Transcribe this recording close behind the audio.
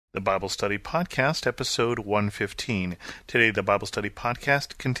The Bible Study Podcast, episode 115. Today, the Bible Study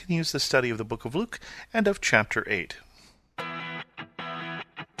Podcast continues the study of the book of Luke and of chapter 8.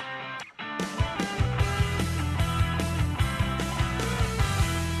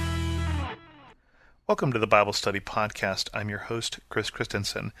 Welcome to the Bible Study Podcast. I'm your host, Chris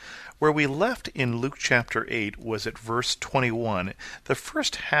Christensen. Where we left in Luke chapter 8 was at verse 21. The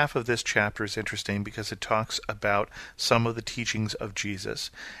first half of this chapter is interesting because it talks about some of the teachings of Jesus,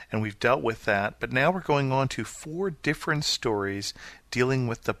 and we've dealt with that, but now we're going on to 4 different stories dealing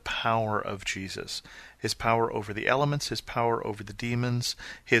with the power of Jesus. His power over the elements, his power over the demons,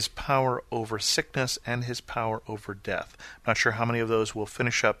 his power over sickness, and his power over death. Not sure how many of those we'll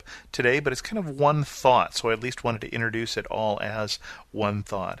finish up today, but it's kind of one thought, so I at least wanted to introduce it all as one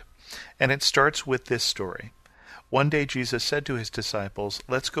thought. And it starts with this story. One day Jesus said to his disciples,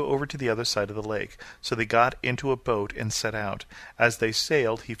 "Let's go over to the other side of the lake." So they got into a boat and set out. As they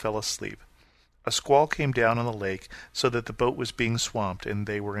sailed, he fell asleep. A squall came down on the lake, so that the boat was being swamped, and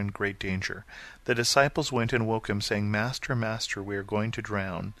they were in great danger. The disciples went and woke him, saying, "Master, Master, we are going to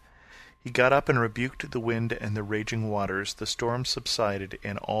drown." He got up and rebuked the wind and the raging waters. The storm subsided,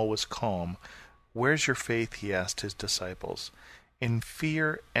 and all was calm. "Where's your faith?" he asked his disciples. In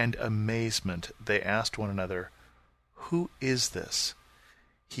fear and amazement they asked one another, "Who is this?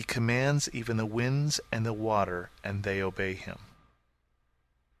 He commands even the winds and the water, and they obey him."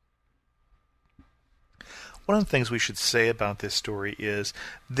 One of the things we should say about this story is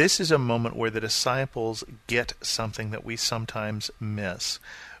this is a moment where the disciples get something that we sometimes miss,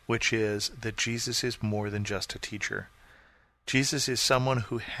 which is that Jesus is more than just a teacher. Jesus is someone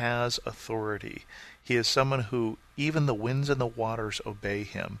who has authority. He is someone who even the winds and the waters obey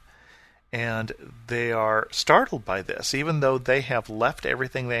him. And they are startled by this. Even though they have left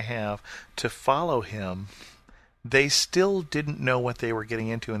everything they have to follow him, they still didn't know what they were getting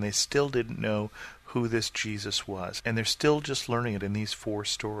into, and they still didn't know who this Jesus was. And they're still just learning it in these 4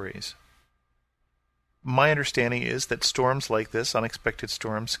 stories. My understanding is that storms like this, unexpected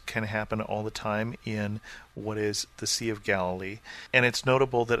storms, can happen all the time in what is the Sea of Galilee. And it's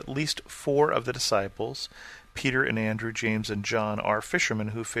notable that at least 4 of the disciples, Peter and Andrew, James and John, are fishermen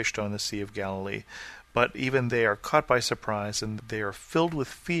who fished on the Sea of Galilee. But even they are caught by surprise, and they are filled with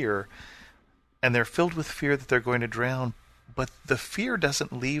fear. And they're filled with fear that they're going to drown. But the fear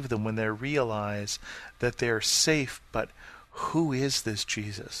doesn't leave them when they realize that they're safe. But who is this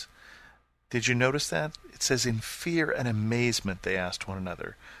Jesus? Did you notice that? It says, in fear and amazement they asked one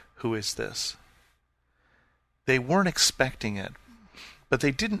another, "Who is this?" They weren't expecting it, but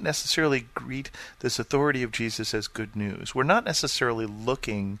they didn't necessarily greet this authority of Jesus as good news. We're not necessarily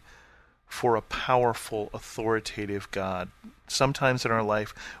looking for a powerful, authoritative God. Sometimes in our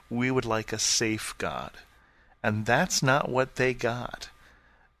life, we would like a safe God. And that's not what they got.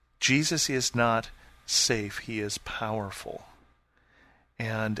 Jesus is not safe. He is powerful.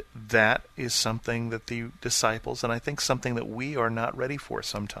 And that is something that the disciples, and I think something that we are not ready for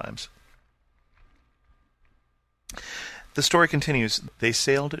sometimes. The story continues. They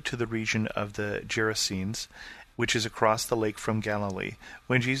sailed to the region of the Gerasenes, which is across the lake from Galilee.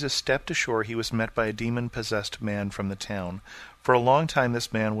 When Jesus stepped ashore, he was met by a demon-possessed man from the town. For a long time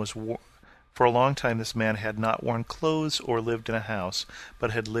this man had not worn clothes or lived in a house,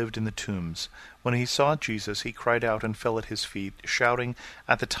 but had lived in the tombs. When he saw Jesus, he cried out and fell at his feet, shouting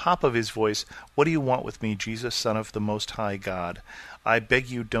at the top of his voice, "What do you want with me, Jesus, Son of the Most High God? I beg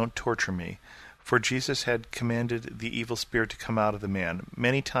you, don't torture me." For Jesus had commanded the evil spirit to come out of the man.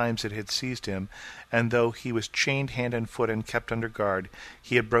 Many times it had seized him, and though he was chained hand and foot and kept under guard,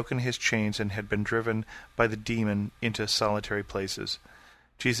 he had broken his chains and had been driven by the demon into solitary places.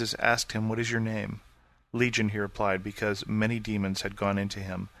 Jesus asked him, "What is your name?" "Legion," he replied, because many demons had gone into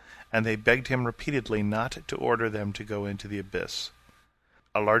him, and they begged him repeatedly not to order them to go into the abyss.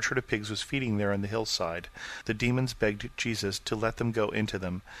 A large herd of pigs was feeding there on the hillside. The demons begged Jesus to let them go into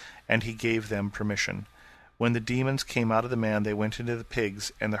them, and he gave them permission. When the demons came out of the man, they went into the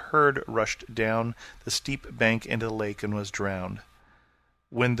pigs, and the herd rushed down the steep bank into the lake and was drowned.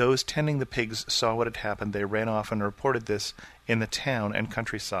 When those tending the pigs saw what had happened, they ran off and reported this in the town and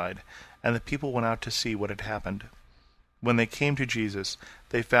countryside, and the people went out to see what had happened. When they came to Jesus,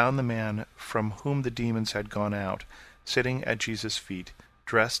 they found the man from whom the demons had gone out, sitting at Jesus' feet,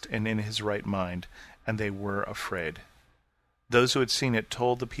 dressed and in his right mind, and they were afraid. Those who had seen it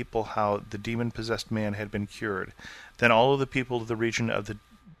told the people how the demon-possessed man had been cured. Then all of the people of the region of the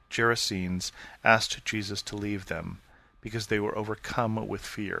Gerasenes asked Jesus to leave them, because they were overcome with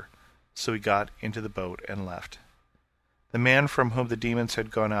fear. So he got into the boat and left. The man from whom the demons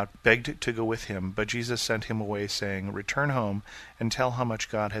had gone out begged to go with him, but Jesus sent him away, saying, "Return home and tell how much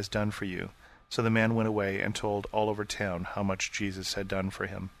God has done for you." So the man went away and told all over town how much Jesus had done for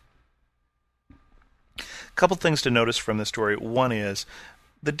him. A couple things to notice from this story. One is,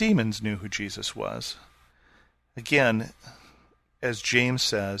 the demons knew who Jesus was. Again, as James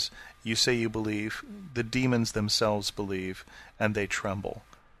says, you say you believe, the demons themselves believe, and they tremble.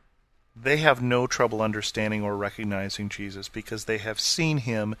 They have no trouble understanding or recognizing Jesus because they have seen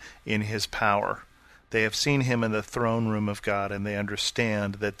him in his power. They have seen him in the throne room of God, and they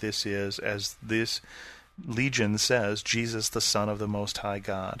understand that this is, as this legion says, Jesus, the Son of the Most High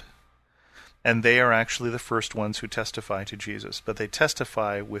God. And they are actually the first ones who testify to Jesus. But they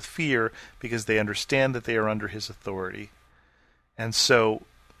testify with fear because they understand that they are under his authority. And so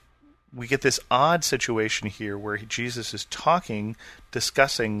we get this odd situation here where Jesus is talking,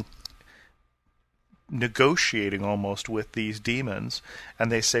 discussing, negotiating almost with these demons,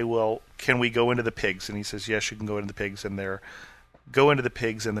 and they say, well, can we go into the pigs? And he says, yes, you can go into the pigs, and go into the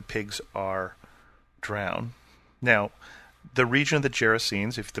pigs, and the pigs are drowned. Now, the region of the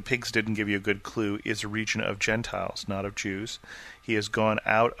Gerasenes, if the pigs didn't give you a good clue, is a region of Gentiles, not of Jews. He has gone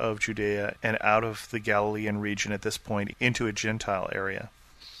out of Judea and out of the Galilean region at this point into a Gentile area.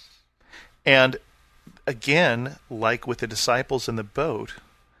 And again, like with the disciples in the boat,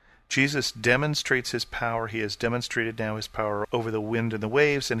 Jesus demonstrates his power. He has demonstrated now his power over the wind and the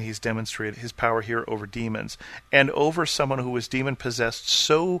waves, and he's demonstrated his power here over demons, and over someone who was demon-possessed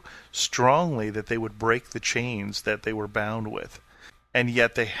so strongly that they would break the chains that they were bound with. And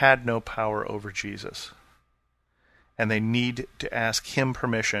yet they had no power over Jesus. And they need to ask him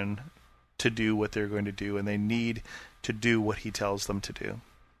permission to do what they're going to do, and they need to do what he tells them to do.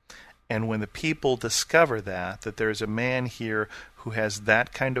 And when the people discover that there's a man here who has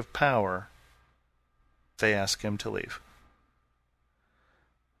that kind of power, they ask him to leave.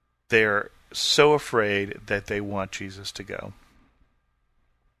 They're so afraid that they want Jesus to go.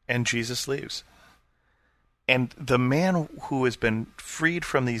 And Jesus leaves. And the man who has been freed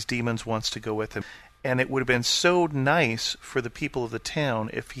from these demons wants to go with him. And it would have been so nice for the people of the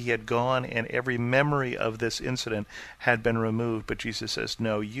town if he had gone and every memory of this incident had been removed. But Jesus says,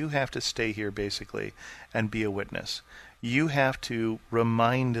 no, you have to stay here basically and be a witness. You have to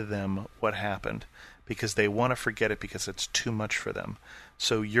remind them what happened because they want to forget it because it's too much for them.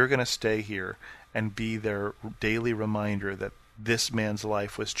 So you're going to stay here and be their daily reminder that this man's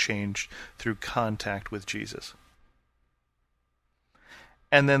life was changed through contact with Jesus.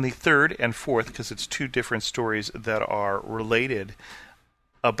 And then the third and fourth, because it's two different stories that are related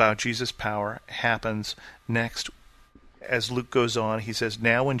about Jesus' power, happens next. As Luke goes on, he says,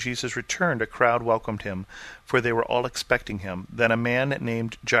 now when Jesus returned, a crowd welcomed him, for they were all expecting him. Then a man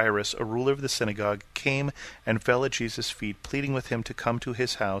named Jairus, a ruler of the synagogue, came and fell at Jesus' feet, pleading with him to come to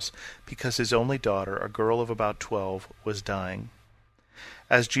his house, because his only daughter, a girl of about 12, was dying.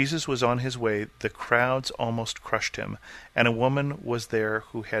 As Jesus was on his way, the crowds almost crushed him, and a woman was there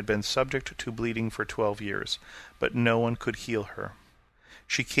who had been subject to bleeding for 12 years, but no one could heal her.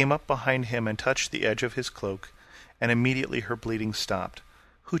 She came up behind him and touched the edge of his cloak, and immediately her bleeding stopped.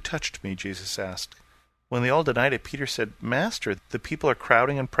 "Who touched me?" Jesus asked. When they all denied it, Peter said, "Master, the people are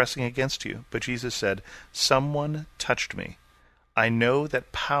crowding and pressing against you." But Jesus said, "Someone touched me. I know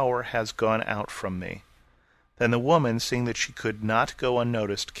that power has gone out from me." Then the woman, seeing that she could not go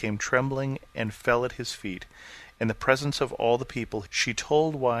unnoticed, came trembling and fell at his feet. In the presence of all the people, she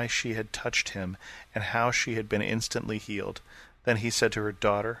told why she had touched him and how she had been instantly healed. Then he said to her,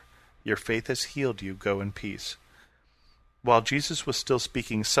 "Daughter, your faith has healed you. Go in peace." While Jesus was still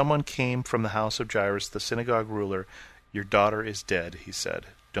speaking, someone came from the house of Jairus, the synagogue ruler. "Your daughter is dead," he said.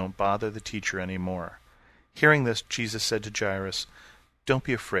 "Don't bother the teacher any more." Hearing this, Jesus said to Jairus, "Don't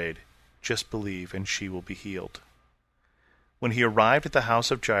be afraid. Just believe, and she will be healed." When he arrived at the house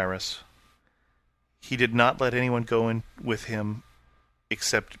of Jairus, he did not let anyone go in with him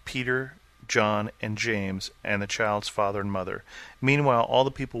except Peter, John, and James, and the child's father and mother. Meanwhile, all the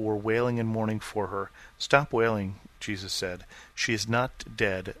people were wailing and mourning for her. "Stop wailing," Jesus said. "She is not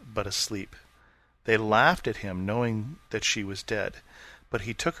dead, but asleep." They laughed at him, knowing that she was dead. But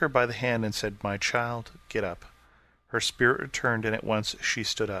he took her by the hand and said, "My child, get up." Her spirit returned, and at once she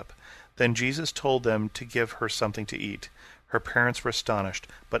stood up. Then Jesus told them to give her something to eat. Her parents were astonished,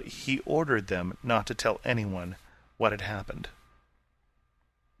 but he ordered them not to tell anyone what had happened.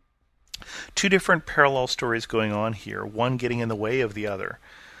 Two different parallel stories going on here, one getting in the way of the other.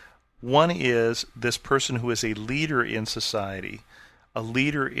 One is this person who is a leader in society, a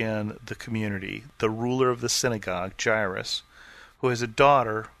leader in the community, the ruler of the synagogue, Jairus, who has a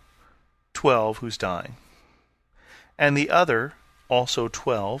daughter, 12, who's dying. And the other, also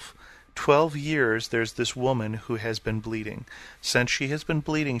 12 years, there's this woman who has been bleeding. Since she has been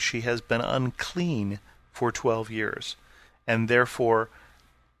bleeding, she has been unclean for 12 years, and therefore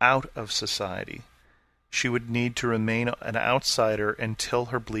out of society. She would need to remain an outsider until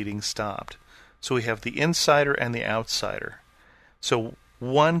her bleeding stopped. So we have the insider and the outsider. So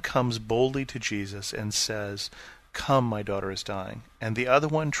one comes boldly to Jesus and says, "Come, my daughter is dying." And the other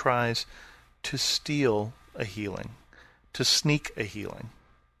one tries to steal a healing, to sneak a healing.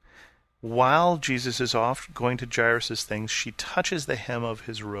 While Jesus is off going to Jairus' things, she touches the hem of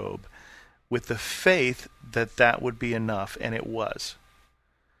his robe with the faith that that would be enough, and it was.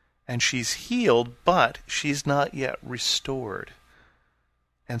 And she's healed, but she's not yet restored.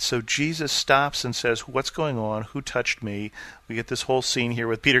 And so Jesus stops and says, "What's going on? Who touched me?" We get this whole scene here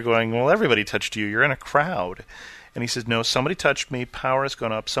with Peter going, "Well, everybody touched you. You're in a crowd." And he says, "No, somebody touched me. Power has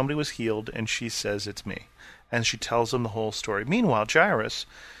gone up. Somebody was healed." And she says, "It's me." And she tells him the whole story. Meanwhile, Jairus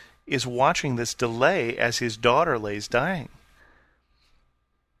is watching this delay as his daughter lays dying.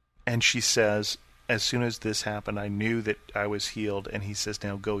 And she says, "As soon as this happened, I knew that I was healed." And he says,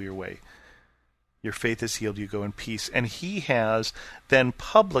 "Now go your way. Your faith is healed. You go in peace." And he has then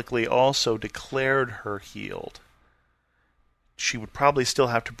publicly also declared her healed. She would probably still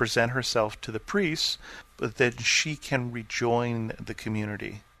have to present herself to the priests, but then she can rejoin the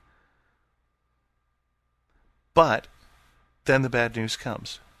community. But then the bad news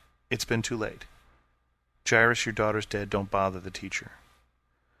comes. It's been too late. "Jairus, your daughter's dead. Don't bother the teacher."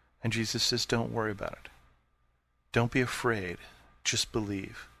 And Jesus says, "Don't worry about it. Don't be afraid. Just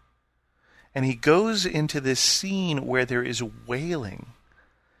believe." And he goes into this scene where there is wailing.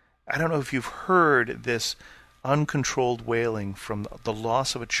 I don't know if you've heard this uncontrolled wailing from the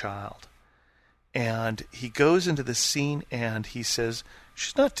loss of a child. And he goes into the scene and he says,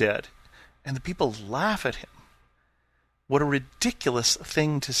 "She's not dead." And the people laugh at him. What a ridiculous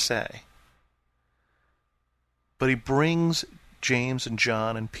thing to say. But he brings James and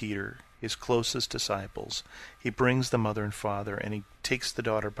John and Peter, his closest disciples. He brings the mother and father, and he takes the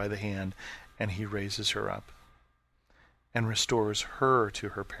daughter by the hand, and he raises her up and restores her to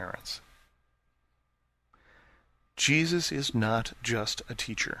her parents. Jesus is not just a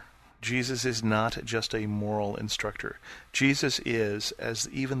teacher. Jesus is not just a moral instructor. Jesus is, as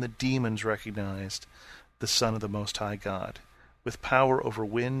even the demons recognized, the Son of the Most High God, with power over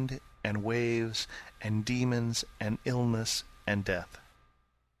wind and waves and demons and illness and death.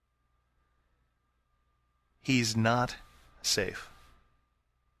 He's not safe.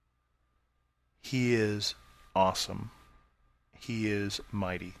 He is awesome. He is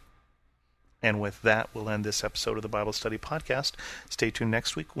mighty. And with that, we'll end this episode of the Bible Study Podcast. Stay tuned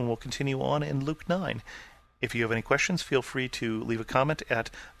next week when we'll continue on in Luke 9. If you have any questions, feel free to leave a comment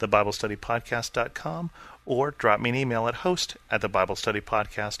at thebiblestudypodcast.com or drop me an email at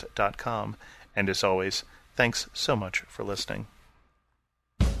host@thebiblestudypodcast.com. And as always, thanks so much for listening.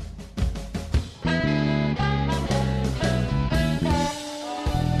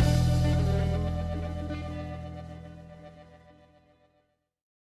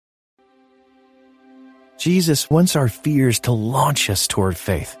 Jesus wants our fears to launch us toward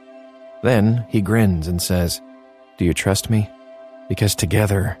faith. Then he grins and says, "Do you trust me? Because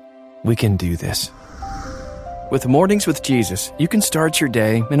together we can do this." With Mornings with Jesus, you can start your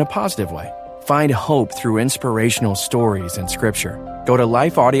day in a positive way. Find hope through inspirational stories and scripture. Go to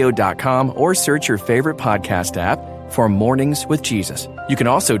lifeaudio.com or search your favorite podcast app for Mornings with Jesus. You can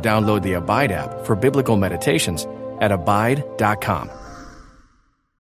also download the Abide app for biblical meditations at abide.com.